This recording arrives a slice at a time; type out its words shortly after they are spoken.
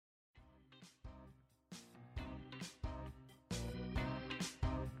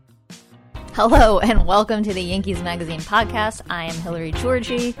Hello and welcome to the Yankees Magazine podcast. I am Hillary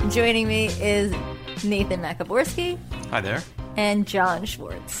Georgie. Joining me is Nathan Makaborski. Hi there. And John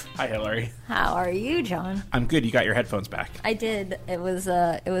Schwartz. Hi, Hillary. How are you, John? I'm good. You got your headphones back. I did. It was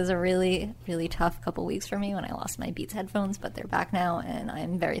a really, really tough couple weeks for me when I lost my Beats headphones, but they're back now, and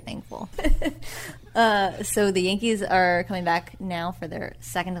I'm very thankful. So the Yankees are coming back now for their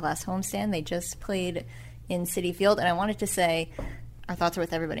second to last homestand. They just played in Citi Field, and I wanted to say our thoughts are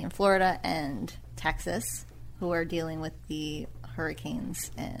with everybody in Florida and Texas who are dealing with the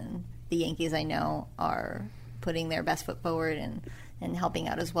hurricanes, and the Yankees, I know, are putting their best foot forward and helping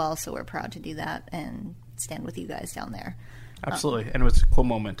out as well. So we're proud to do that and stand with you guys down there. Absolutely. And it was a cool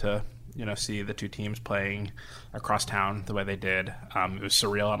moment to, see the two teams playing across town the way they did. It was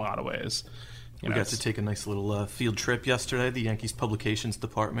surreal in a lot of ways. We got to take a nice little field trip yesterday. The Yankees publications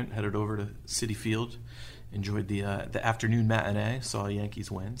department headed over to Citi Field, enjoyed the afternoon matinee, saw a Yankees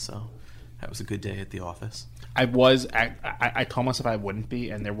win. So that was a good day at the office. I told myself I wouldn't be,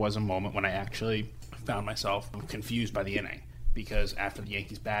 and there was a moment when I actually found myself confused by the inning, because after the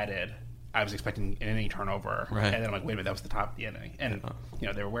Yankees batted, I was expecting an inning turnover, right. And then I'm like, wait a minute, that was the top of the inning, and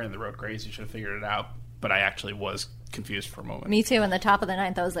they were wearing the road crazy. You should have figured it out, but I actually was confused for a moment. Me too. In the top of the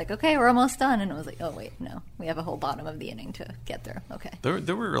ninth, I was like, okay, we're almost done, and I was like, oh wait, no, we have a whole bottom of the inning to get through. Okay.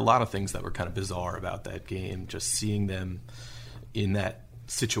 There were a lot of things that were kind of bizarre about that game. Just seeing them in that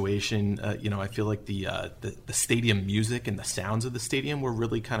situation, I feel like the stadium music and the sounds of the stadium were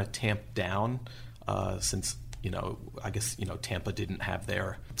really kind of tamped down. Since I guess Tampa didn't have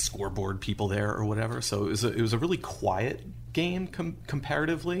their scoreboard people there or whatever, so it was a really quiet game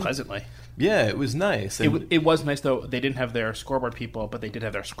comparatively. Pleasantly, yeah, it was nice. It was nice though. They didn't have their scoreboard people, but they did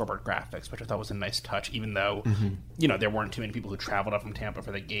have their scoreboard graphics, which I thought was a nice touch. Even though there weren't too many people who traveled up from Tampa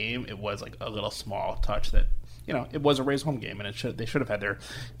for the game, it was like a little small touch that. It was a Rays home game, and they should have had their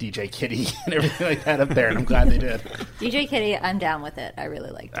DJ Kitty and everything like that up there, and I'm glad they did. DJ Kitty, I'm down with it. I really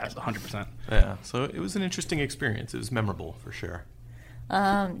liked it. That's 100%. Yeah, so it was an interesting experience. It was memorable for sure.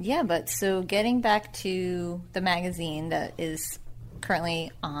 But so getting back to the magazine that is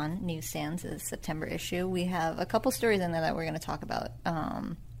currently on newsstands, is September issue, we have a couple stories in there that we're going to talk about.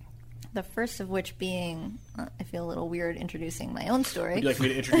 The first of which being, I feel a little weird introducing my own story. Would you like me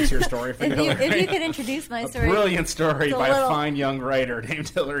to introduce your story for If you could introduce my story. A brilliant story by a fine young writer named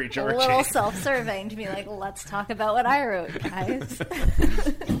Hillary Georgie. A little self-serving to be like, let's talk about what I wrote, guys.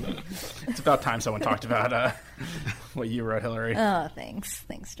 It's about time someone talked about what you wrote, Hillary. Oh, thanks.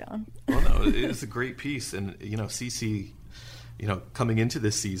 Thanks, John. Well, no, it was a great piece. And, CC, coming into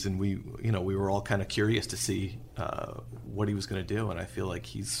this season, we were all kind of curious to see what he was going to do. And I feel like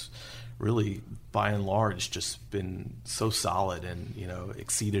he's really, by and large, just been so solid and,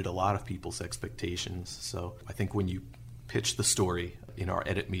 exceeded a lot of people's expectations. So I think when you pitched the story in our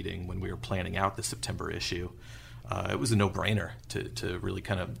edit meeting when we were planning out the September issue, it was a no-brainer to really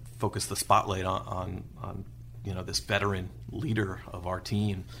kind of focus the spotlight on this veteran leader of our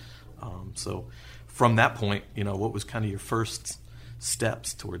team. So from that point, what was kind of your first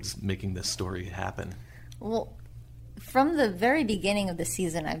steps towards making this story happen? Well, from the very beginning of the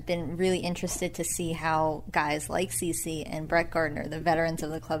season, I've been really interested to see how guys like CeCe and Brett Gardner, the veterans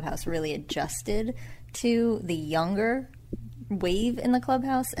of the clubhouse, really adjusted to the younger wave in the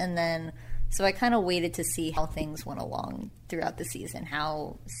clubhouse. And then, so I kind of waited to see how things went along throughout the season,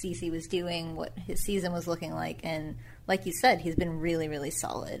 how CeCe was doing, what his season was looking like. And like you said, he's been really, really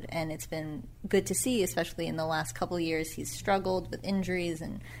solid. And it's been good to see, especially in the last couple of years. He's struggled with injuries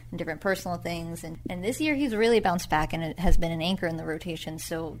and different personal things. And this year he's really bounced back, and it has been an anchor in the rotation.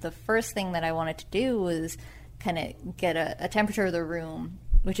 So the first thing that I wanted to do was kind of get a temperature of the room,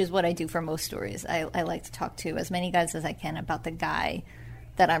 which is what I do for most stories. I like to talk to as many guys as I can about the guy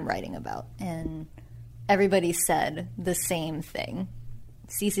that I'm writing about. And everybody said the same thing.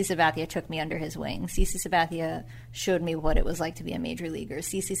 CeCe Sabathia took me under his wing. CeCe Sabathia showed me what it was like to be a major leaguer.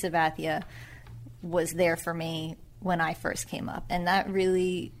 CeCe Sabathia was there for me when I first came up. And that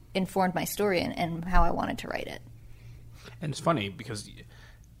really informed my story and how I wanted to write it. And it's funny because,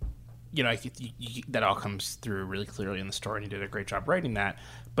 that all comes through really clearly in the story, and you did a great job writing that.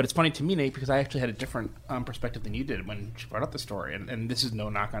 But it's funny to me, Nate, because I actually had a different perspective than you did when she brought up the story. And this is no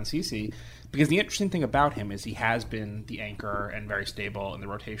knock on CeCe, because the interesting thing about him is he has been the anchor and very stable in the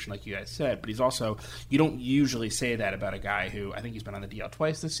rotation, like you guys said. But he's also, you don't usually say that about a guy who, I think he's been on the DL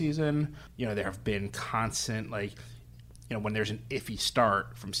twice this season. There have been constant, when there's an iffy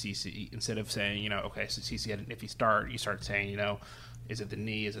start from CeCe, instead of saying, okay, so CeCe had an iffy start, you start saying, Is it the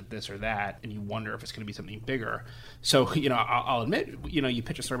knee? Is it this or that? And you wonder if it's going to be something bigger. So, you know, I'll admit, you know, you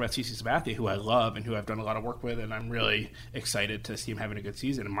pitch a story about CC Sabathia, who I love and who I've done a lot of work with, and I'm really excited to see him having a good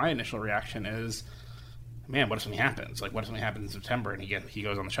season. And my initial reaction is, man, what if something happens? Like, what if something happens in September and he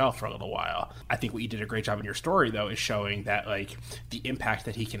goes on the shelf for a little while? I think what you did a great job in your story, though, is showing that, like, the impact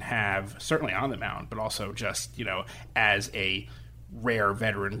that he can have, certainly on the mound, but also just, you know, as a rare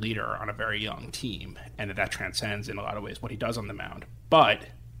veteran leader on a very young team, and that transcends in a lot of ways what he does on the mound. But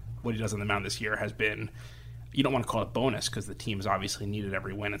what he does on the mound this year has been, you don't want to call it bonus because the team's obviously needed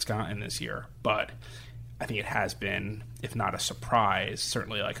every win it's gotten this year, but I think it has been, if not a surprise,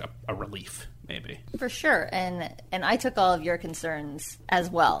 certainly like a relief, maybe. For sure, and I took all of your concerns as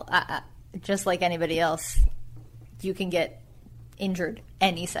well. Just like anybody else, you can get injured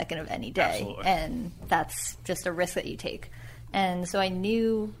any second of any day. Absolutely. And that's just a risk that you take. And so I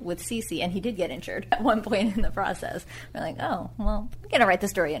knew with CC, and he did get injured at one point in the process. We're like, oh, well, I'm going to write the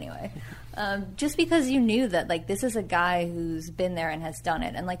story anyway. Just because you knew that, like, this is a guy who's been there and has done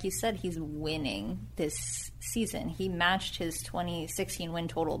it. And like you said, he's winning this season. He matched his 2016 win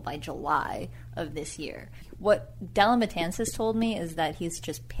total by July of this year. What Dellin Betances told me is that he's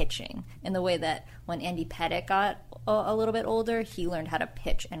just pitching in the way that when Andy Pettitte got a little bit older, he learned how to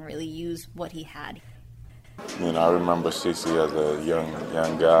pitch and really use what he had. You know, I remember CC as a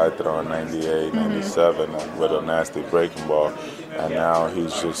young guy throwing 98, 97 with a nasty breaking ball, and now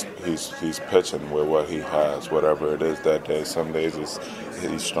he's pitching with what he has, whatever it is that day. Some days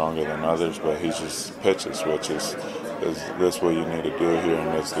he's stronger than others, but he just pitches, which is this what you need to do here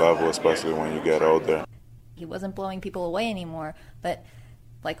in this level, especially when you get older. He wasn't blowing people away anymore, but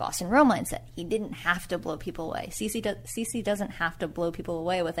like Austin Romine said, he didn't have to blow people away. CC doesn't have to blow people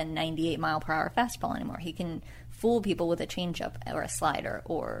away with a 98-mile-per-hour fastball anymore. He can fool people with a changeup or a slider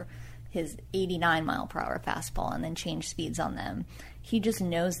or his 89-mile-per-hour fastball and then change speeds on them. He just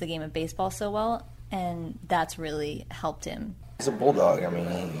knows the game of baseball so well, and that's really helped him. He's a bulldog. I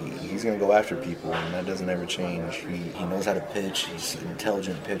mean, he's going to go after people, and that doesn't ever change. He knows how to pitch. He's an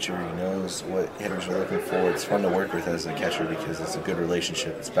intelligent pitcher. He knows what hitters are looking for. It's fun to work with as a catcher because it's a good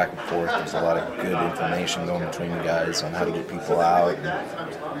relationship. It's back and forth. There's a lot of good information going between the guys on how to get people out.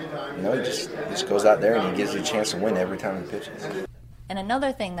 And, you know, he just goes out there and he gives you a chance to win every time he pitches. And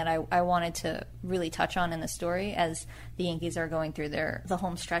another thing that I wanted to really touch on in the story as the Yankees are going through the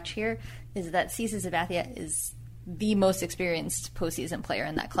home stretch here is that CC Sabathia is the most experienced postseason player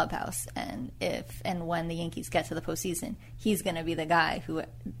in that clubhouse. And if and when the Yankees get to the postseason, he's going to be the guy who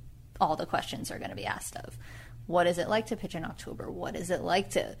all the questions are going to be asked of. What is it like to pitch in October? What is it like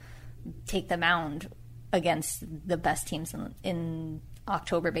to take the mound against the best teams in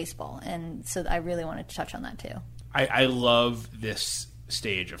October baseball? And so I really wanted to touch on that too. I love this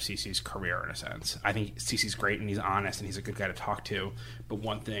stage of CC's career in a sense. I think CC's great and he's honest and he's a good guy to talk to. But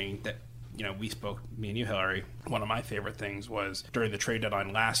one thing that, you know, we spoke, me and you, Hillary, one of my favorite things was during the trade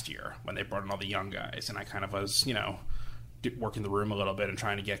deadline last year when they brought in all the young guys, and I kind of was, you know, working the room a little bit and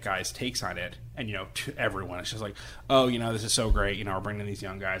trying to get guys' takes on it. And, you know, to everyone, it's just like, oh, you know, this is so great. You know, we're bringing in these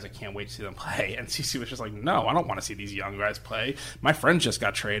young guys. I can't wait to see them play. And CC was just like, no, I don't want to see these young guys play. My friends just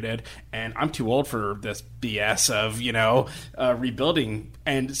got traded, and I'm too old for this BS of, you know, rebuilding.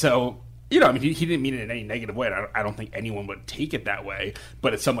 And so, you know, I mean, he didn't mean it in any negative way. I don't think anyone would take it that way,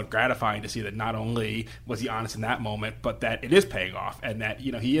 but it's somewhat gratifying to see that not only was he honest in that moment, but that it is paying off and that,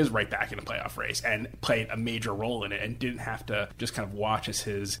 you know, he is right back in the playoff race and played a major role in it and didn't have to just kind of watch as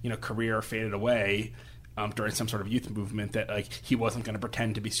his, you know, career faded away during some sort of youth movement, that like he wasn't going to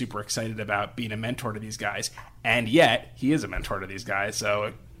pretend to be super excited about being a mentor to these guys. And yet he is a mentor to these guys.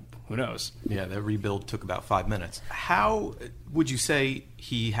 So who knows? Yeah, the rebuild took about 5 minutes. How would you say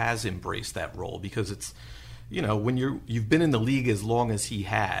he has embraced that role? Because it's, you know, when you've been in the league as long as he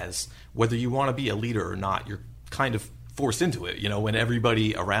has, whether you want to be a leader or not, you're kind of forced into it, you know, when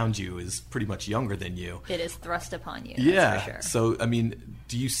everybody around you is pretty much younger than you. It is thrust upon you. Yeah. That's for sure. So, I mean,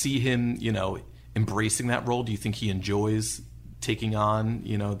 do you see him, you know, embracing that role? Do you think he enjoys taking on,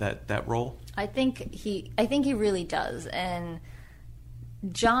 you know, that role? I think he really does. And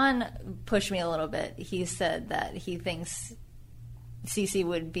John pushed me a little bit. He said that he thinks CC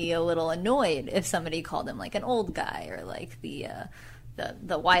would be a little annoyed if somebody called him like an old guy or like the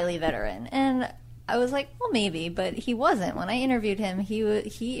wily veteran. And I was like, well, maybe, but he wasn't. When I interviewed him,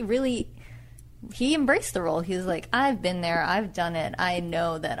 he embraced the role. He was like, I've been there, I've done it. I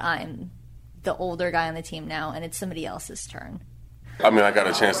know that I'm the older guy on the team now, and it's somebody else's turn. I mean, I got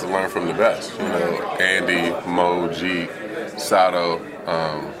a chance to learn from the best. You know, Andy, Mo, G, Sato,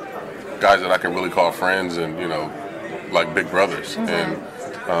 guys that I can really call friends and, you know, like big brothers. Mm-hmm.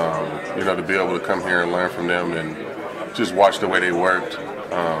 And, you know, to be able to come here and learn from them and just watch the way they worked.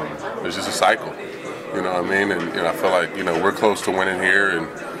 It's just a cycle, you know what I mean? And I feel like, we're close to winning here, and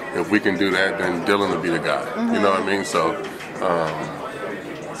if we can do that, then Dylan will be the guy, you know what I mean? So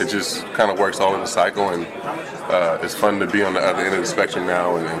it just kind of works all in a cycle, and it's fun to be on the other end of the spectrum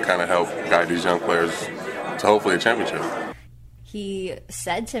now and kind of help guide these young players to hopefully a championship. He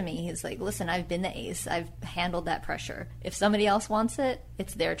said to me, he's like, listen, I've been the ace. I've handled that pressure. If somebody else wants it,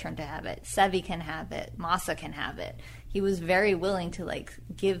 it's their turn to have it. Sevi can have it. Massa can have it. He was very willing to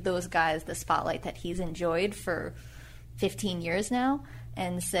give those guys the spotlight that he's enjoyed for 15 years now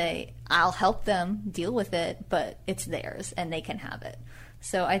and say, I'll help them deal with it, but it's theirs and they can have it.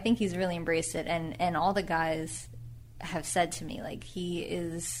 So I think he's really embraced it. And all the guys have said to me,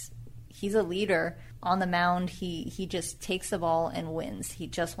 he's a leader. On the mound, he just takes the ball and wins. He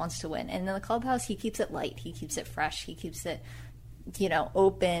just wants to win. And in the clubhouse, he keeps it light. He keeps it fresh. He keeps it,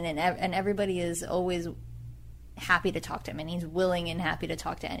 open. And everybody is always happy to talk to him. And he's willing and happy to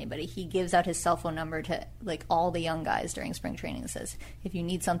talk to anybody. He gives out his cell phone number to, all the young guys during spring training and says, if you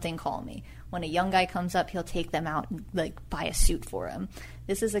need something, call me. When a young guy comes up, he'll take them out and, buy a suit for him.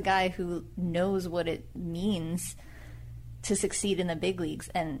 This is a guy who knows what it means to succeed in the big leagues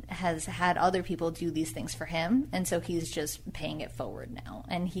and has had other people do these things for him. And so he's just paying it forward now.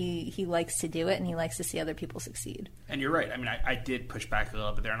 And he likes to do it, and he likes to see other people succeed. And you're right. I mean, I did push back a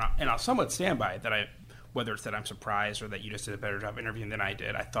little bit there, and I'll somewhat stand by it, that whether it's that I'm surprised or that you just did a better job interviewing than I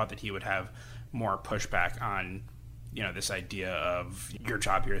did, I thought that he would have more pushback on, this idea of your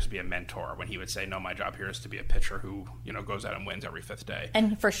job here is to be a mentor, when he would say, no, my job here is to be a pitcher who, goes out and wins every fifth day.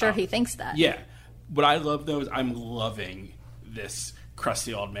 And for sure he thinks that. Yeah. What I love, though, is I'm loving this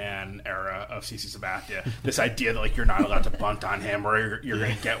crusty old man era of CC Sabathia. This idea that you're not allowed to bunt on him, or you're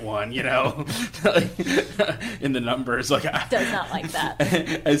going to get one, in the numbers. Does not like that.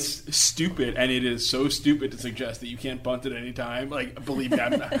 As stupid, and it is so stupid to suggest that you can't bunt at any time. Believe me,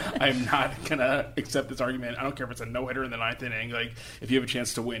 I'm not going to accept this argument. I don't care if it's a no-hitter in the ninth inning. If you have a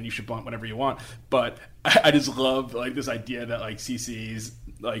chance to win, you should bunt whenever you want. But I just love this idea that CC's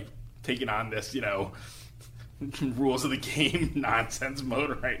taking on this, rules of the game nonsense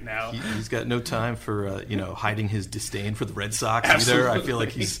mode right now. He's got no time for hiding his disdain for the Red Sox Absolutely. either. I feel like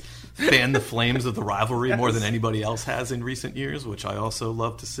he's fanned the flames of the rivalry more than anybody else has in recent years, which I also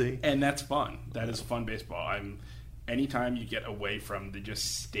love to see. And that's fun. That is fun baseball. Anytime you get away from the just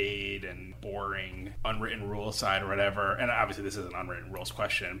staid and boring unwritten rule side or whatever, and obviously this is an unwritten rules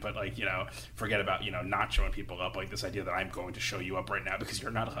question, but forget about not showing people up, this idea that I'm going to show you up right now because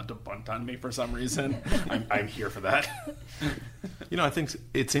you're not allowed to bunt on me for some reason. I'm here for that. I think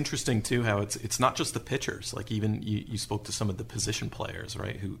it's interesting too how it's not just the pitchers. Even you spoke to some of the position players,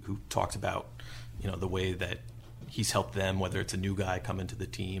 right? Who talked about the way that he's helped them, whether it's a new guy coming to the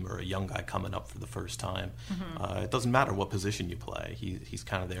team or a young guy coming up for the first time. Mm-hmm. It doesn't matter what position you play. He's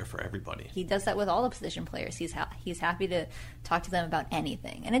kind of there for everybody. He does that with all the position players. He's happy to talk to them about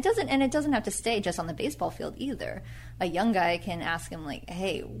anything, and it doesn't have to stay just on the baseball field either. A young guy can ask him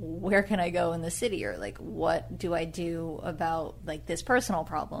hey, where can I go in the city, or what do I do about this personal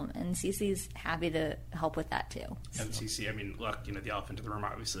problem? And CC's happy to help with that too. And CC, look, the elephant in the room.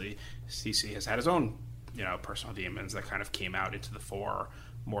 Obviously, CC has had his own personal demons that kind of came out into the fore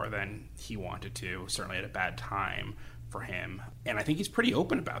more than he wanted to, certainly at a bad time for him. And I think he's pretty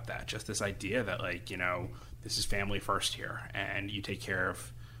open about that, just this idea that this is family first here, and you take care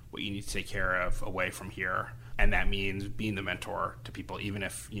of what you need to take care of away from here. And that means being the mentor to people, even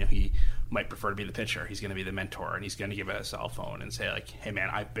if he might prefer to be the pitcher. He's going to be the mentor, and he's going to give it a cell phone and say hey man,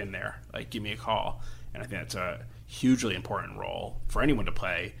 I've been there, give me a call. And I think that's a hugely important role for anyone to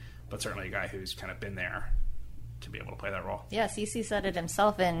play, but certainly a guy who's kind of been there to be able to play that role. Yeah, CC said it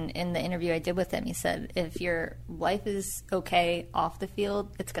himself in the interview I did with him. He said, if your life is okay off the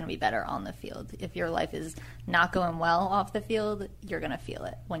field, it's going to be better on the field. If your life is not going well off the field, you're going to feel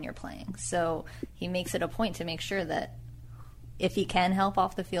it when you're playing. So he makes it a point to make sure that if he can help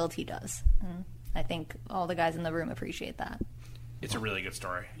off the field, he does. And I think all the guys in the room appreciate that. It's a really good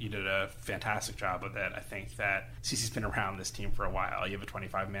story. You did a fantastic job with it. I think that CC's been around this team for a while. You have a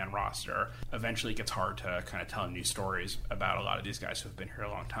 25-man roster. Eventually it gets hard to kind of tell new stories about a lot of these guys who have been here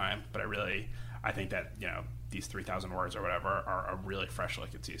a long time. But I think that, these 3,000 words or whatever are a really fresh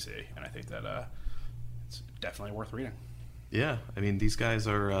look at CC. And I think that it's definitely worth reading. Yeah. These guys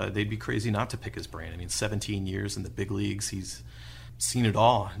they'd be crazy not to pick his brain. 17 years in the big leagues. He's seen it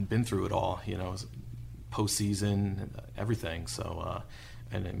all and been through it all, postseason, everything. So,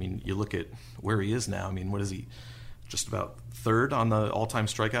 you look at where he is now. What is he? Just about third on the all-time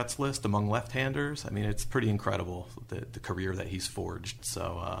strikeouts list among left-handers. It's pretty incredible the career that he's forged.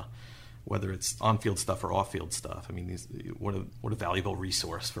 So, whether it's on-field stuff or off-field stuff. I mean, what a valuable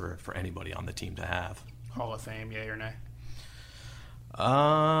resource for anybody on the team to have. Hall of Fame, yay or nay?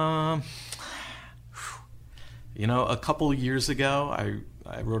 A couple years ago,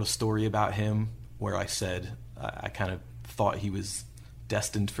 I wrote a story about him where I said I kind of thought he was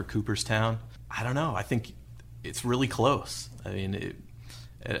destined for Cooperstown. I don't know. I think it's really close. I mean,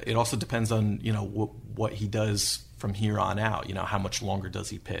 it also depends on what he does from here on out. How much longer does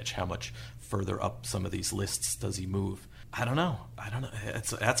he pitch? How much further up some of these lists does he move? I don't know.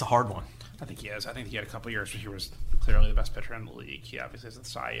 That's a hard one. I think he is. I think he had a couple years where he was clearly the best pitcher in the league. He obviously is the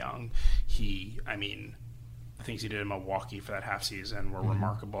Cy Young. The things he did in Milwaukee for that half season were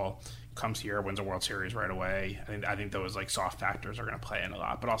remarkable. Comes here, wins a World Series right away. I think those soft factors are going to play in a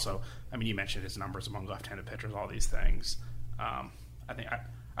lot. But also, you mentioned his numbers among left-handed pitchers, all these things. I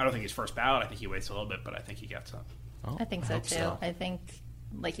don't think he's first ballot. I think he waits a little bit, but I think he gets it. Oh, I think so too. So. I think,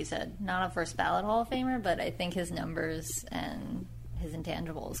 like you said, not a first ballot Hall of Famer, but I think his numbers and his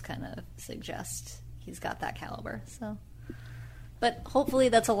intangibles kind of suggest he's got that caliber. So, but hopefully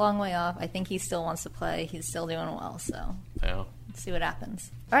that's a long way off. I think he still wants to play. He's still doing well. So yeah. Let's see what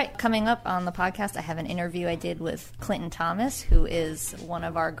happens. All right, coming up on the podcast, I have an interview I did with Clinton Thomas, who is one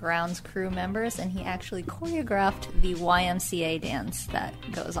of our grounds crew members, and he actually choreographed the YMCA dance that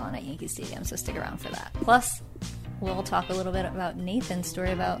goes on at Yankee Stadium, so stick around for that. Plus, we'll talk a little bit about Nathan's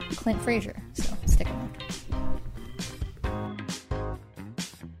story about Clint Frazier, so stick around.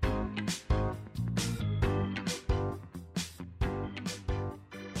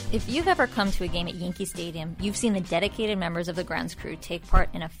 If you've ever come to a game at Yankee Stadium, you've seen the dedicated members of the grounds crew take part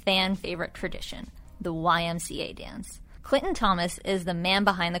in a fan-favorite tradition, the YMCA dance. Clinton Thomas is the man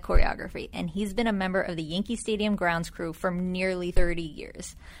behind the choreography, and he's been a member of the Yankee Stadium grounds crew for nearly 30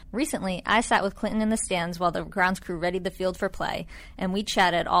 years. Recently, I sat with Clinton in the stands while the grounds crew readied the field for play, and we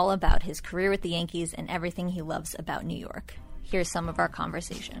chatted all about his career with the Yankees and everything he loves about New York. Here's some of our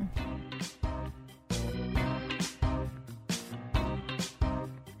conversation.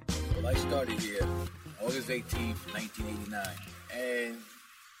 I started here August 18th, 1989, and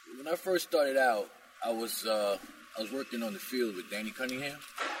when I first started out, I was working on the field with Danny Cunningham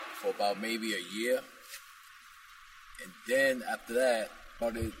for about maybe a year, and then after that,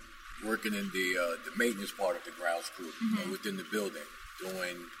 started working in the maintenance part of the grounds crew, within the building,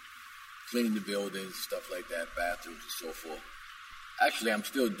 cleaning the buildings, stuff like that, bathrooms and so forth. Actually, I'm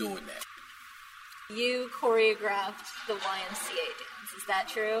still doing that. You choreographed the YMCA dance, is that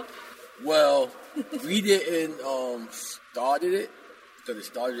true? Well, we didn't started it because it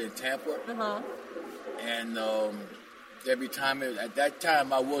started in Tampa. And every time, at that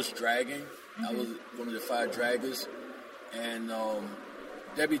time I was dragging. I was one of the 5 draggers. And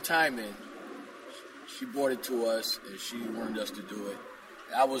Debbie Timon, she brought it to us and she wanted us to do it.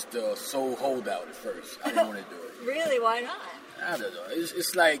 I was the sole holdout at first. I didn't want to do it. Really? Why not? I don't know.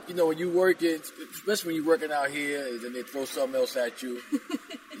 It's like, when you work it, especially when you're working out here, and then they throw something else at you.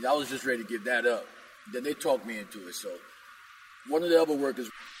 I was just ready to give that up. Then they talked me into it. So one of the other workers,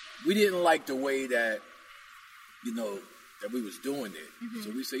 we didn't like the way that, that we was doing it. So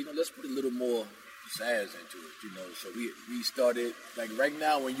we said, let's put a little more pizzazz into it, So we started, like right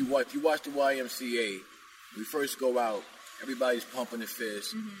now, if you watch the YMCA, we first go out, everybody's pumping the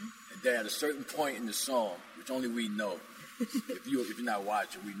fist. And then at a certain point in the song, which only we know, if you're not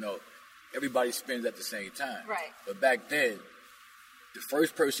watching, we know, everybody spins at the same time. Right. But back then, the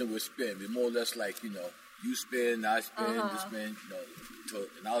first person would spin, but more or less like, you spin, I spin, you spin,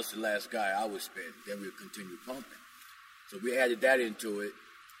 and I was the last guy, I would spin. Then we would continue pumping. So we added that into it.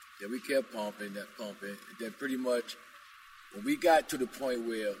 Then we kept pumping. And then pretty much, when we got to the point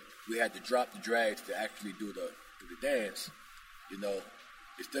where we had to drop the drags to actually do the dance,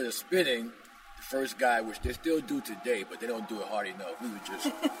 instead of spinning, the first guy, which they still do today, but they don't do it hard enough, we would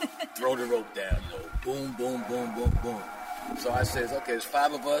just throw the rope down, boom, boom, boom, boom, boom. So I says, okay, it's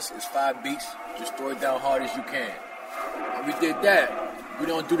 5 of us, it's 5 beats, just throw it down hard as you can. And we did that. We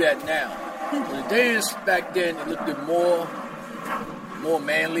don't do that now. So the dance back then, it looked more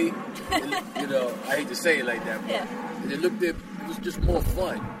manly. I hate to say it like that, but it was just more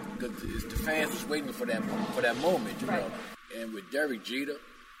fun because the fans was waiting for that moment, Right. And with Derek Jeter,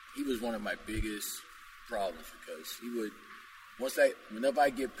 he was one of my biggest problems because he would. Whenever I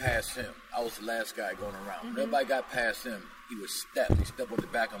get past him, I was the last guy going around. Whenever I got past him, he would step on the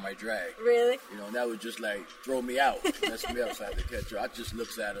back of my drag. Really? And that would just like throw me out, mess me up, so I had to catch her. I just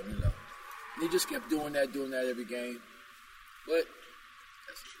looks at him, And he just kept doing that every game. But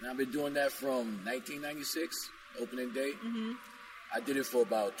I've been doing that from 1996, opening day. I did it for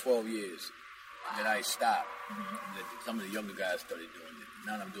about 12 years. And then I stopped. And then some of the younger guys started doing it.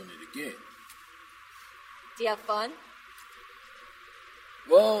 Now I'm doing it again. Do you have fun?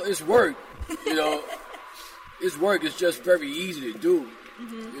 Well, it's work. It's work. It's just very easy to do.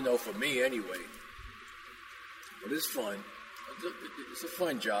 For me anyway. But it's fun. It's a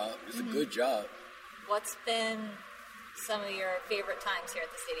fun job. It's a good job. What's been some of your favorite times here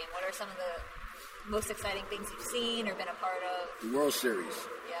at the stadium? What are some of the most exciting things you've seen or been a part of? The World Series.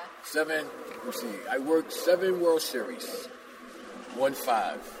 Yeah. I worked 7 World Series. Won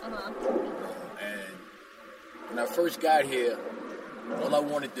 5. And when I first got here, all I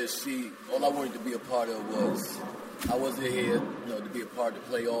wanted to be a part of was, I wasn't here, to be a part of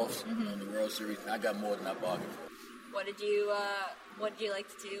the playoffs, the World Series, and I got more than I bargained for. What did you like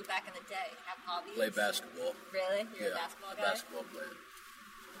to do back in the day? Have hobbies? Play basketball. Really? You're a basketball guy? Basketball player.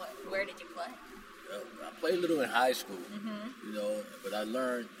 Where did you play? I played a little in high school, but I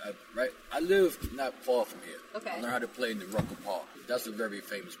learned, I lived not far from here. Okay. I learned how to play in the Rucker Park. That's a very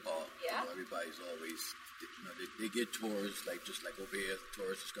famous park. Yeah. Everybody's always, they get tourists, just like over here,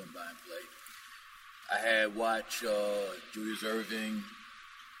 tourists just come by and play. I had watched Julius Erving,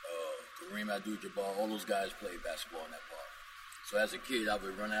 Kareem Abdul-Jabbar, all those guys played basketball in that park. So as a kid, I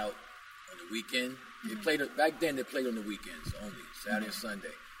would run out on the weekend. They played back then. They played on the weekends only, Saturday and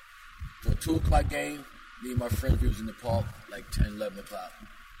Sunday. For a 2:00 game, me and my friends was in the park 10, 11 o'clock.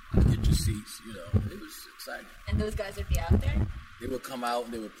 Get your seats, It was exciting. And those guys would be out there? They would come out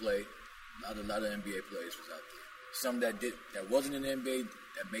and they would play. A lot of NBA players was out there. Some that wasn't in the NBA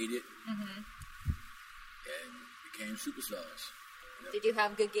that made it and became superstars. Did you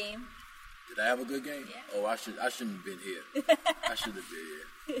have a good game? Did I have a good game? Yeah. Oh, I shouldn't have been here. I should have been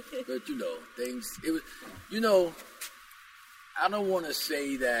here. But I don't want to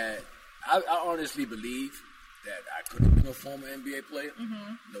say that. I honestly believe that I could have been a former NBA player.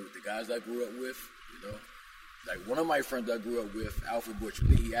 With the guys I grew up with, Like one of my friends I grew up with, Alfred Butcher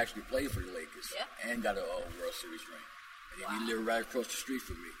Lee, he actually played for the Lakers and got a World Series ring. And he lived right across the street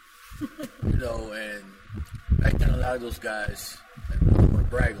from me. And back then a lot of those guys, I don't want to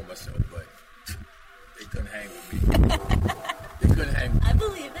brag on myself, but they couldn't hang with me. They couldn't hang with me. I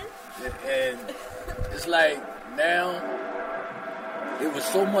believe it. And it's like now, it was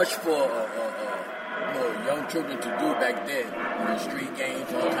so much for young children to do back then, street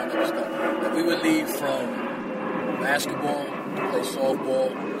games, all kinds of stuff. That we would leave from basketball, play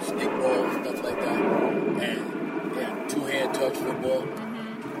softball, stickball, stuff like that, and two-hand touch football.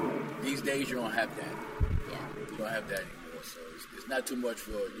 These days, you don't have that. You don't have that anymore. So it's not too much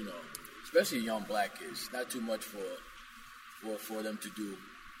for especially young black kids. It's not too much for them to do,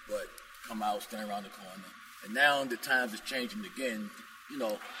 but come out, stand around the corner. And now the times is changing again.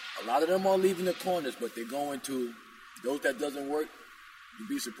 A lot of them are leaving the corners, but they're going to those that doesn't work. You'd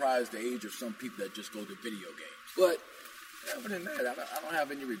be surprised the age of some people that just go to video games. But other than that, I don't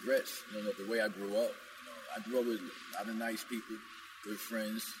have any regrets. The way I grew up. I grew up with a lot of nice people, good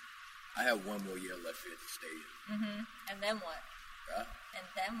friends. I have one more year left here at the stadium. And then what? And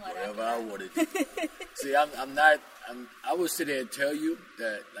then what? Whatever I want to do. See, I would sit there and tell you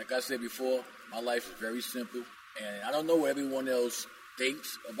that, like I said before, my life is very simple, and I don't know what everyone else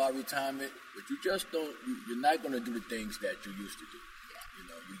thinks about retirement, but you just don't. You're not going to do the things that you used to do.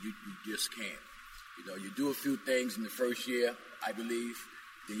 You just can't. You do a few things in the first year, I believe,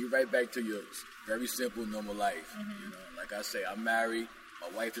 then you're right back to your very simple, normal life. Like I say, I'm married. My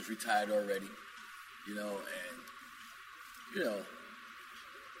wife is retired already.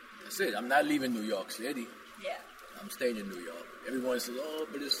 That's it. I'm not leaving New York City. Yeah. I'm staying in New York. Everyone says, "Oh,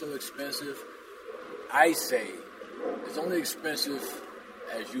 but it's so expensive." I say, it's only expensive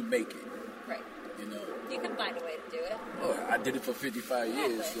as you make it. Right. You can find a way to do it. Oh, I did it for 55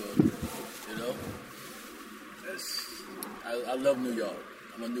 years, so I love New York.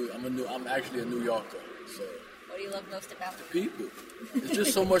 I'm actually a New Yorker. So. What do you love most about the people? There's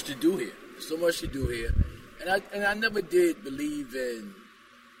just so much to do here. There's so much to do here, and I never did believe in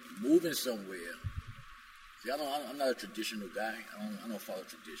moving somewhere. See, I'm not a traditional guy. I don't follow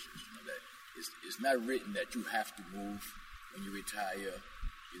traditions. That it's not written that you have to move when you retire.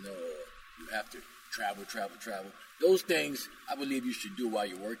 Or you have to travel. Those things I believe you should do while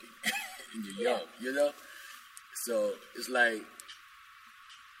you're working and you're young. So it's like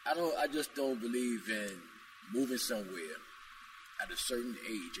I just don't believe in moving somewhere at a certain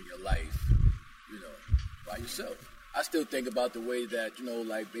age in your life, by yourself. I still think about the way that,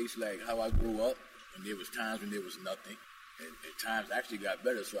 basically like how I grew up, when there was times when there was nothing, and times actually got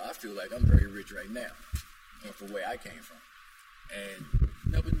better, so I feel like I'm very rich right now, from where I came from. And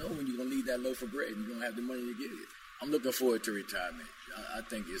you never know when you're going to leave that loaf of bread and you don't have the money to get it. I'm looking forward to retirement. I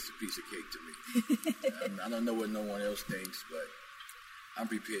think it's a piece of cake to me. I don't know what no one else thinks, but I'm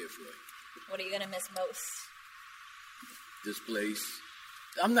prepared for it. What are you going to miss most? This place.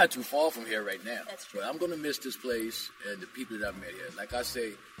 I'm not too far from here right now. That's true. But I'm going to miss this place and the people that I've met here. Like I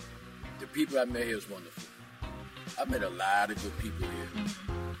say, the people I met here is wonderful. I've met a lot of good people here.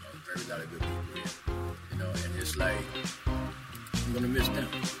 Very lot of good people here. And it's like, I'm going to miss them.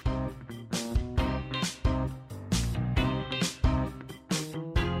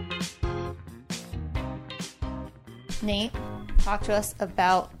 Nate, talk to us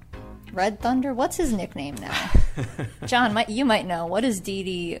about Red Thunder. What's his nickname now? John, you might know. What does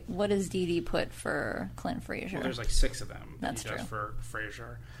Didi put for Clint Frazier? Well, there's like 6 of them. That's true. For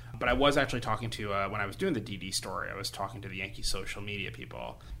Frazier. But I was actually talking to, when I was doing the Didi story, I was talking to the Yankees social media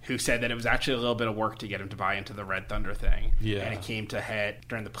people who said that it was actually a little bit of work to get him to buy into the Red Thunder thing. Yeah. And it came to head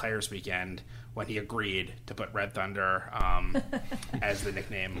during the Players Weekend when he agreed to put Red Thunder as the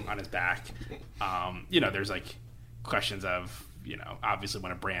nickname on his back. There's like questions of, obviously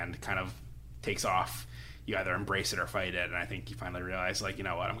when a brand kind of takes off, you either embrace it or fight it. And I think he finally realized, like, you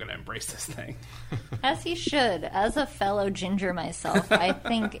know what, I'm going to embrace this thing. As he should. As a fellow ginger myself, I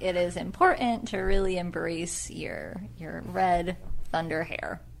think it is important to really embrace your Red Thunder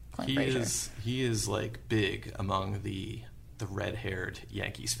hair, Clint Frazier. He is like big among the red-haired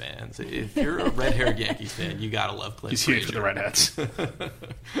Yankees fans. If you're a red-haired Yankees fan, you got to love Clint Frazier. He's huge for the redheads.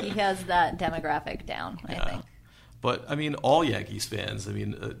 He has that demographic down, I think. But, I mean, all Yankees fans,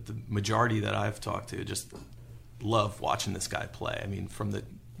 the majority that I've talked to just love watching this guy play. I mean, from the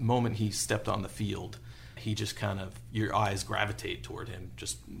moment he stepped on the field, he just kind of, your eyes gravitate toward him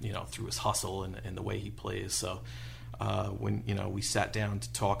just, through his hustle and the way he plays. So when, we sat down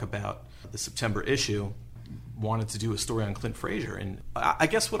to talk about the September issue, wanted to do a story on Clint Frazier. And I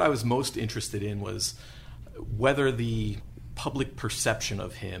guess what I was most interested in was whether the public perception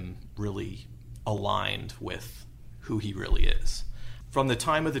of him really aligned with who he really is. From the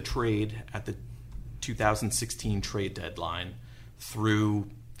time of the trade at the 2016 trade deadline through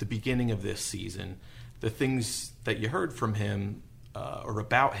the beginning of this season, the things that you heard from him or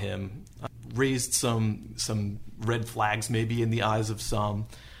about him raised some red flags maybe in the eyes of some.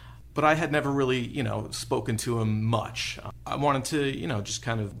 But I had never really, spoken to him much. I wanted to, just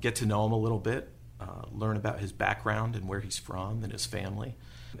kind of get to know him a little bit, learn about his background and where he's from and his family.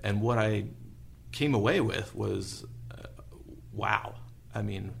 And what I came away with was, wow. I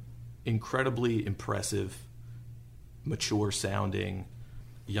mean, incredibly impressive, mature sounding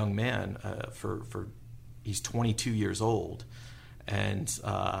young man for he's 22 years old. And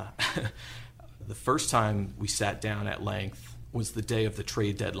the first time we sat down at length was the day of the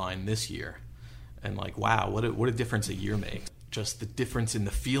trade deadline this year. And like, wow, what a difference a year makes. Just the difference in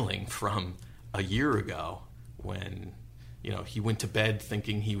the feeling from a year ago when he went to bed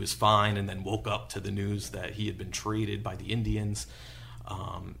thinking he was fine and then woke up to the news that he had been traded by the Indians,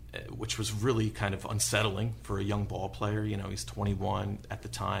 which was really kind of unsettling for a young ball player. He's 21 at the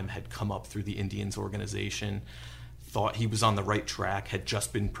time, had come up through the Indians organization, thought he was on the right track, had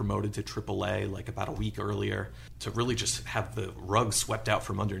just been promoted to AAA like about a week earlier, to really just have the rug swept out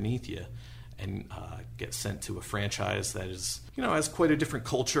from underneath you and get sent to a franchise that is, has quite a different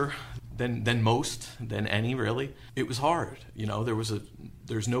culture than any really. It was hard.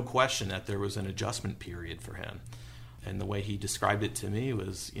 There's no question that there was an adjustment period for him. And the way he described it to me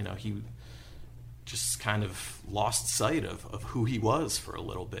was, he just kind of lost sight of who he was for a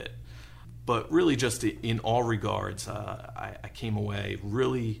little bit. But really just in all regards, I came away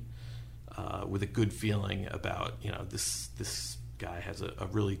really with a good feeling about, this guy has a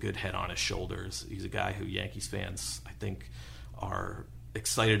really good head on his shoulders. He's a guy who Yankees fans, I think, are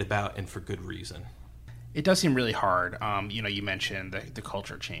excited about, and for good reason. It does seem really hard. You mentioned the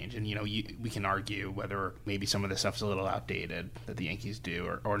culture change, and we can argue whether maybe some of this stuff's a little outdated that the Yankees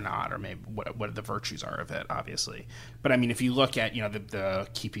do or not, or maybe what the virtues are of it, obviously. But I mean, if you look at the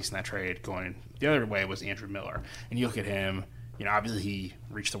key piece in that trade going the other way was Andrew Miller, and you look at him. Obviously he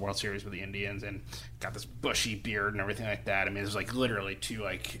reached the World Series with the Indians and got this bushy beard and everything like that. I mean, it was like literally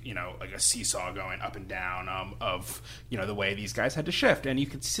like a seesaw going up and down of the way these guys had to shift. And you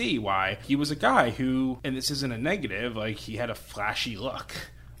could see why he was a guy who, and this isn't a negative, like he had a flashy look.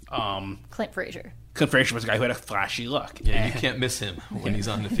 Clint Frazier was a guy who had a flashy look. Yeah, you can't miss him when he's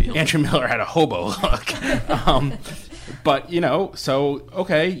on the field. Andrew Miller had a hobo look. But, so,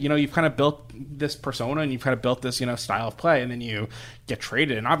 okay, you've kind of built this persona and you've kind of built this, style of play, and then you get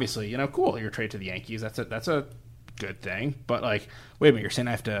traded. And obviously, cool, you're traded to the Yankees. That's a good thing. But, like, wait a minute, you're saying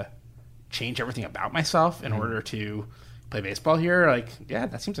I have to change everything about myself in order to play baseball here? Like, yeah,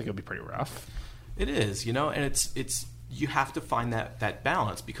 that seems like it would be pretty rough. It is, and it's you have to find that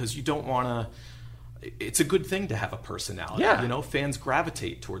balance, because you don't want to. It's a good thing to have a personality. Yeah. You know, fans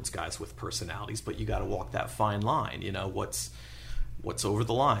gravitate towards guys with personalities, but you got to walk that fine line. You know, what's over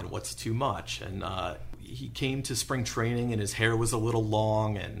the line, what's too much. And he came to spring training and his hair was a little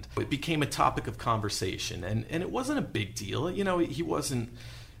long, and it became a topic of conversation. And it wasn't a big deal. You know, he wasn't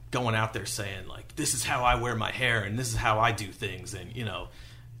going out there saying, like, this is how I wear my hair and this is how I do things. And, you know,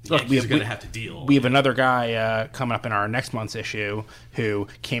 Look, Yankees are going to have to deal. We have another guy coming up in our next month's issue who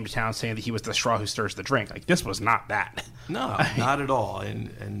came to town saying that he was the straw who stirs the drink. Like, this was not that. No, not at all.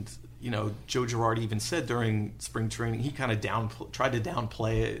 And you know, Joe Girardi even said during spring training, he kind of tried to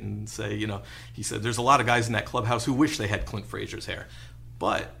downplay it and say, you know, he said there's a lot of guys in that clubhouse who wish they had Clint Frazier's hair.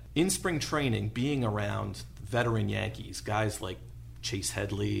 But in spring training, being around veteran Yankees, guys like Chase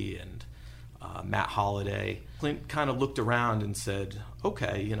Headley and Matt Holliday, Clint kind of looked around and said,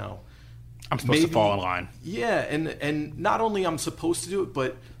 okay, you know, I'm supposed to fall in line. Yeah, and not only I'm supposed to do it,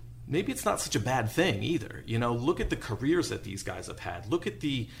 but maybe it's not such a bad thing either. You know, look at the careers that these guys have had. Look at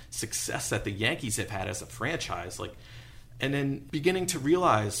the success that the Yankees have had as a franchise. Like, and then beginning to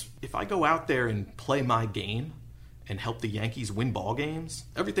realize, if I go out there and play my game and help the Yankees win ball games,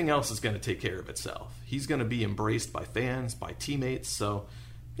 everything else is going to take care of itself. He's going to be embraced by fans, by teammates. So,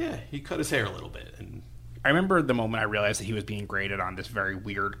 yeah, he cut his hair a little bit. And I remember the moment I realized that he was being graded on this very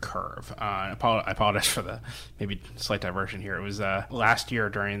weird curve. I apologize for the maybe slight diversion here. It was last year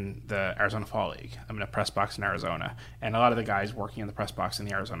during the Arizona Fall League. I'm in a press box in Arizona, and a lot of the guys working in the press box in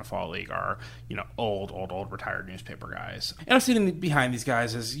the Arizona Fall League are, you know, old retired newspaper guys. And I'm sitting behind these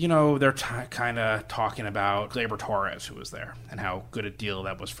guys as, you know, they're kind of talking about Gleyber Torres, who was there, and how good a deal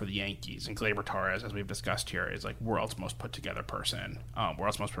that was for the Yankees. And Gleyber Torres, as we've discussed here, is like world's most put together person,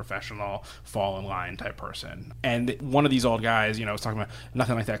 world's most professional, fall in line type person. And one of these old guys, you know, was talking about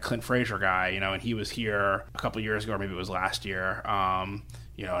nothing like that Clint Frazier guy, you know, and he was here a couple of years ago, or maybe it was last year.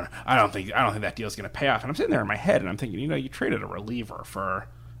 You know, and I don't think that deal is going to pay off. And I'm sitting there in my head and I'm thinking, you know, you traded a reliever for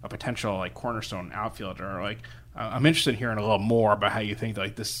a potential like cornerstone outfielder. Like, I'm interested in hearing a little more about how you think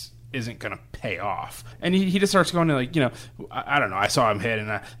like this isn't going to pay off. And he just starts going to, like, you know, I don't know. I saw him hit,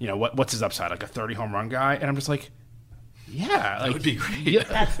 and you know, what's his upside? Like a 30 home run guy? And I'm just like, yeah, like, that would be great. Yeah,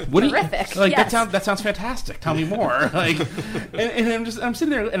 That's terrific. Like, yes. that sounds fantastic. Tell me more. Like, and I'm sitting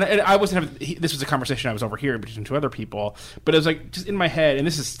there, and I wasn't having. This was a conversation I was overhearing between two other people, but it was like just in my head. And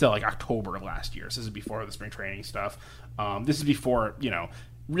this is still like October of last year. So this is before the spring training stuff. This is before, you know,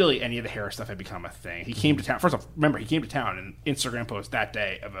 really any of the hair stuff had become a thing. He came to town. First off, remember, he came to town, and Instagram post that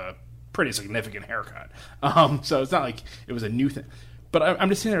day of a pretty significant haircut. So it's not like it was a new thing. But I'm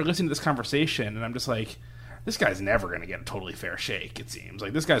just sitting there listening to this conversation, and I'm just like, this guy's never going to get a totally fair shake, it seems.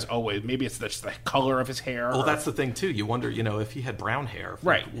 Like, this guy's always, maybe it's just the color of his hair. Well, that's the thing, too. You wonder, you know, if he had brown hair,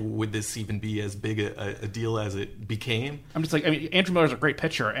 right, like, would this even be as big a deal as it became? I'm just like, I mean, Andrew Miller's a great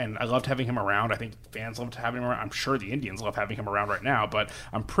pitcher, and I loved having him around. I think fans loved having him around. I'm sure the Indians love having him around right now, but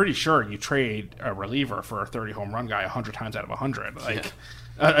I'm pretty sure you trade a reliever for a 30 home run guy 100 times out of 100. Like, yeah.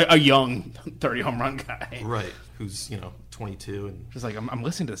 A young 30 home run guy. Right, who's, you know, 22. And just like, I'm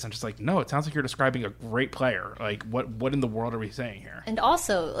listening to this, and just like, no, it sounds like you're describing a great player. Like, what in the world are we saying here? And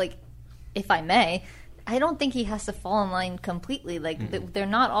also, like, if I may, I don't think he has to fall in line completely. Like, they're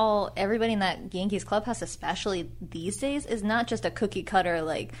not all, everybody in that Yankees clubhouse, especially these days, is not just a cookie cutter,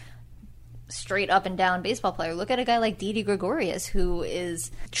 like, straight up and down baseball player. Look at a guy like Didi Gregorius, who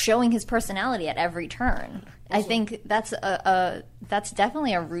is showing his personality at every turn. I think that's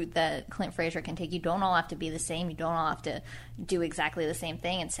definitely a route that Clint Frazier can take. You don't all have to be the same. You don't all have to do exactly the same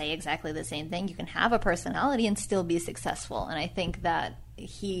thing and say exactly the same thing. You can have a personality and still be successful. And I think that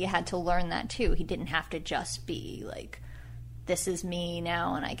he had to learn that too. He didn't have to just be like, this is me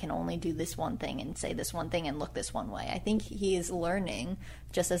now, and I can only do this one thing and say this one thing and look this one way. I think he is learning,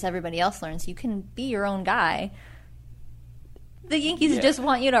 just as everybody else learns. You can be your own guy. The Yankees just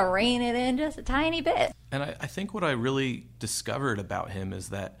want you to rein it in just a tiny bit. And I think what I really discovered about him is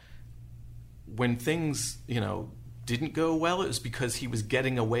that when things, you know, didn't go well, it was because he was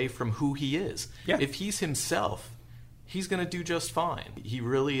getting away from who he is. Yeah. If he's himself, he's going to do just fine. He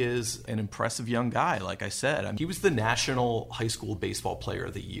really is an impressive young guy, like I said. I mean, he was the National High School Baseball Player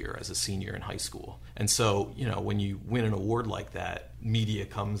of the Year as a senior in high school. And so, you know, when you win an award like that, media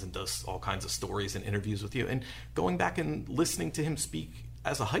comes and does all kinds of stories and interviews with you. And going back and listening to him speak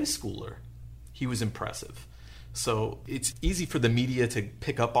as a high schooler, he was impressive. So it's easy for the media to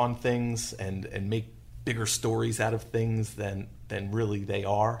pick up on things and make bigger stories out of things than really they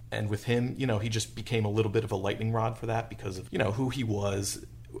are. And with him, you know, he just became a little bit of a lightning rod for that because of, you know, who he was,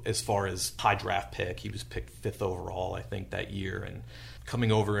 as far as high draft pick. He was picked 5th overall, I think, that year, and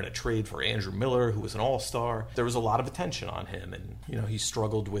coming over in a trade for Andrew Miller, who was an all-star. There was a lot of attention on him, and he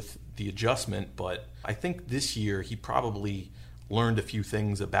struggled with the adjustment, but I think this year he probably learned a few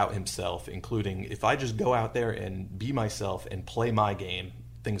things about himself, including if I just go out there and be myself and play my game,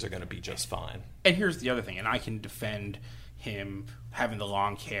 things are going to be just fine. And here's the other thing, and I can defend him having the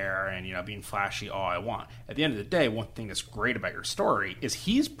long hair and being flashy all I want. At the end of the day, one thing that's great about your story is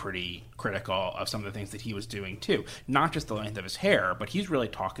he's pretty critical of some of the things that he was doing too. Not just the length of his hair, but he's really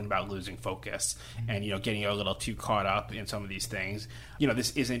talking about losing focus and getting a little too caught up in some of these things.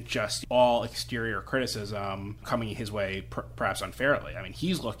 This isn't just all exterior criticism coming his way perhaps unfairly. I mean,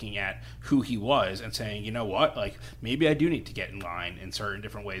 he's looking at who he was and saying, you know what, like maybe I do need to get in line in certain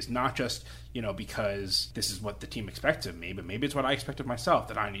different ways, not just because this is what the team expects of me, but maybe it's what I expect of myself,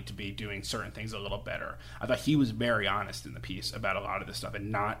 that I need to be doing certain things a little better. I thought he was very honest in the piece about a lot of this stuff,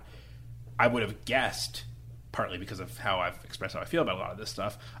 and I would have guessed, partly because of how I've expressed how I feel about a lot of this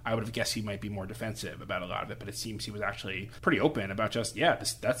stuff, I would have guessed he might be more defensive about a lot of it, but it seems he was actually pretty open about just,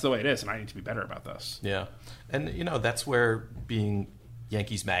 that's the way it is, and I need to be better about this. Yeah. And, that's where being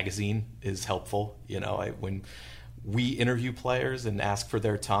Yankees Magazine is helpful. When we interview players and ask for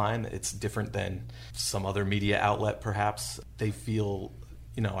their time, it's different than some other media outlet, perhaps. They feel,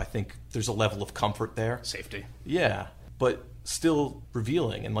 I think there's a level of comfort there. Safety. Yeah, but still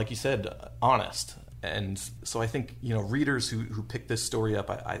revealing and, like you said, honest. And so I think, readers who pick this story up,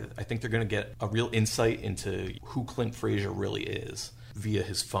 I think they're going to get a real insight into who Clint Frazier really is via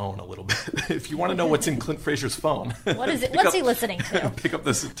his phone a little bit. If you want to know what's in Clint Frazier's phone, what is it? What's he listening to? Pick up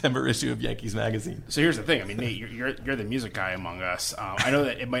the September issue of Yankees Magazine. So here's the thing. I mean, Nate, you're the music guy among us. I know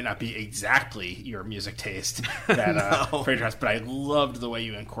that it might not be exactly your music taste that Frazier has, but I loved the way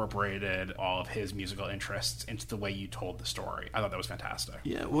you incorporated all of his musical interests into the way you told the story. I thought that was fantastic.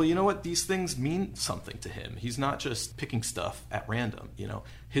 Yeah, well, you know what? These things mean something to him. He's not just picking stuff at random.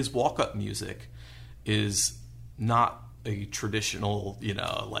 His walk-up music is not a traditional,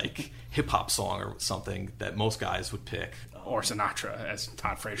 like hip-hop song or something that most guys would pick. Or Sinatra, as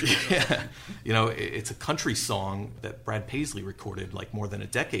Todd Frazier. Yeah. It's a country song that Brad Paisley recorded like more than a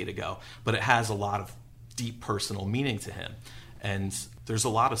decade ago, but it has a lot of deep personal meaning to him. And there's a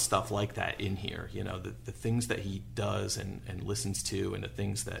lot of stuff like that in here. The things that he does and listens to and the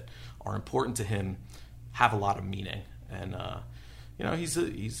things that are important to him have a lot of meaning. And, he's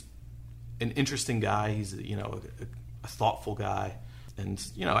an interesting guy. He's, a thoughtful guy. And,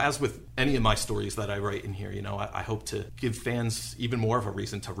 as with any of my stories that I write in here, I hope to give fans even more of a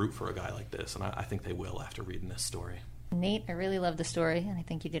reason to root for a guy like this. And I think they will after reading this story. Nate, I really love the story, and I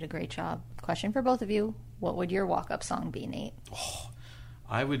think you did a great job. Question for both of you. What would your walk-up song be, Nate?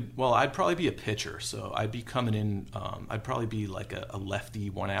 I'd probably be a pitcher. So I'd be coming in, I'd probably be like a lefty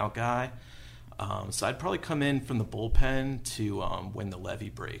one-out guy. So I'd probably come in from the bullpen to When the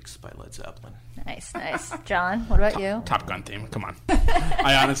Levee Breaks by Led Zeppelin. Nice. John, what about you? Top Gun theme. Come on.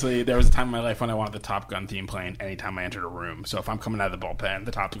 I honestly, there was a time in my life when I wanted the Top Gun theme playing anytime I entered a room. So if I'm coming out of the bullpen,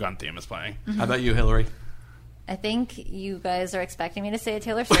 the Top Gun theme is playing. Mm-hmm. How about you, Hillary? I think you guys are expecting me to say a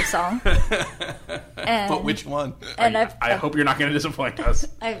Taylor Swift song. But which one? And I hope you're not going to disappoint us.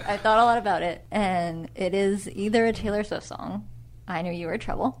 I thought a lot about it, and it is either a Taylor Swift song, I Knew You Were in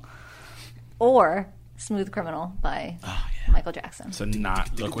Trouble, or Smooth Criminal by Michael Jackson. So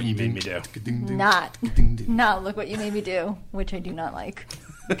not Look What You Made Me Do. Not Look What You Made Me Do, which I do not like.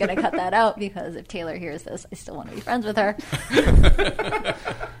 I'm going to cut that out because if Taylor hears this, I still want to be friends with her.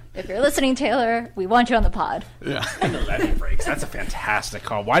 If you're listening, Taylor, we want you on the pod. Yeah. And the levee breaks. That's a fantastic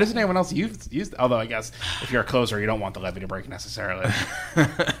call. Why doesn't anyone else use although I guess if you're a closer, you don't want the levee to break necessarily.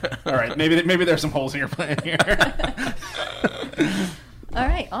 All right. Maybe there's some holes in your plan here. All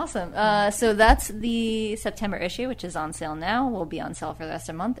right, awesome. So that's the September issue, which is on sale now. Will be on sale for the rest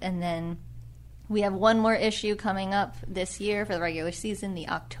of the month. And then we have one more issue coming up this year for the regular season, the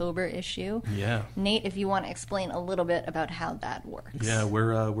October issue. Yeah. Nate, if you want to explain a little bit about how that works. Yeah,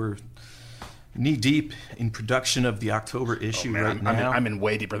 we're knee-deep in production of the October issue right now. I'm in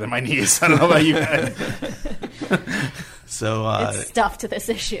way deeper than my knees. I don't know about you guys. So it's stuff to this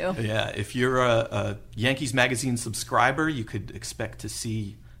issue. Yeah, if you're a Yankees Magazine subscriber, you could expect to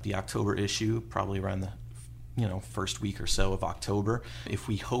see the October issue probably around the first week or so of October. If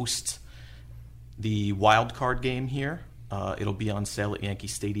we host the wild card game here, it'll be on sale at Yankee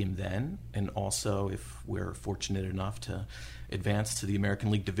Stadium then. And also, if we're fortunate enough to advance to the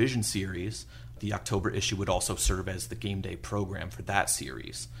American League Division Series, the October issue would also serve as the game day program for that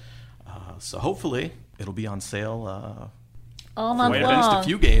series. So hopefully it'll be on sale all month for long. at least a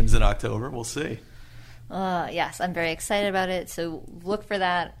few games in October. We'll see. Yes, I'm very excited about it. So look for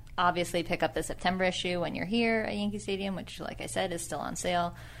that. Obviously, pick up the September issue when you're here at Yankee Stadium, which, like I said, is still on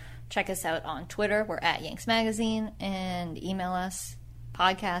sale. Check us out on Twitter. We're at Yanks Magazine. And email us,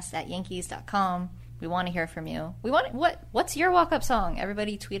 podcast@yankees.com. We want to hear from you. What's your walk-up song?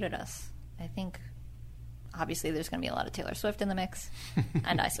 Everybody tweet at us. I think, obviously, there's going to be a lot of Taylor Swift in the mix,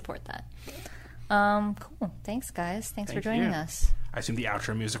 and I support that. Cool. Thanks, guys. Thanks for joining us. I assume the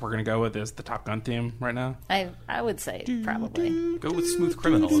outro music we're going to go with is the Top Gun theme right now. I would say probably. Go with Smooth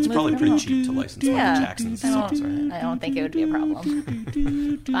Criminal. It's probably pretty cheap to license Michael Jackson's songs, right? I don't think it would be a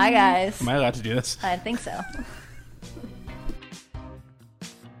problem. Bye, guys. Am I allowed to do this? I think so.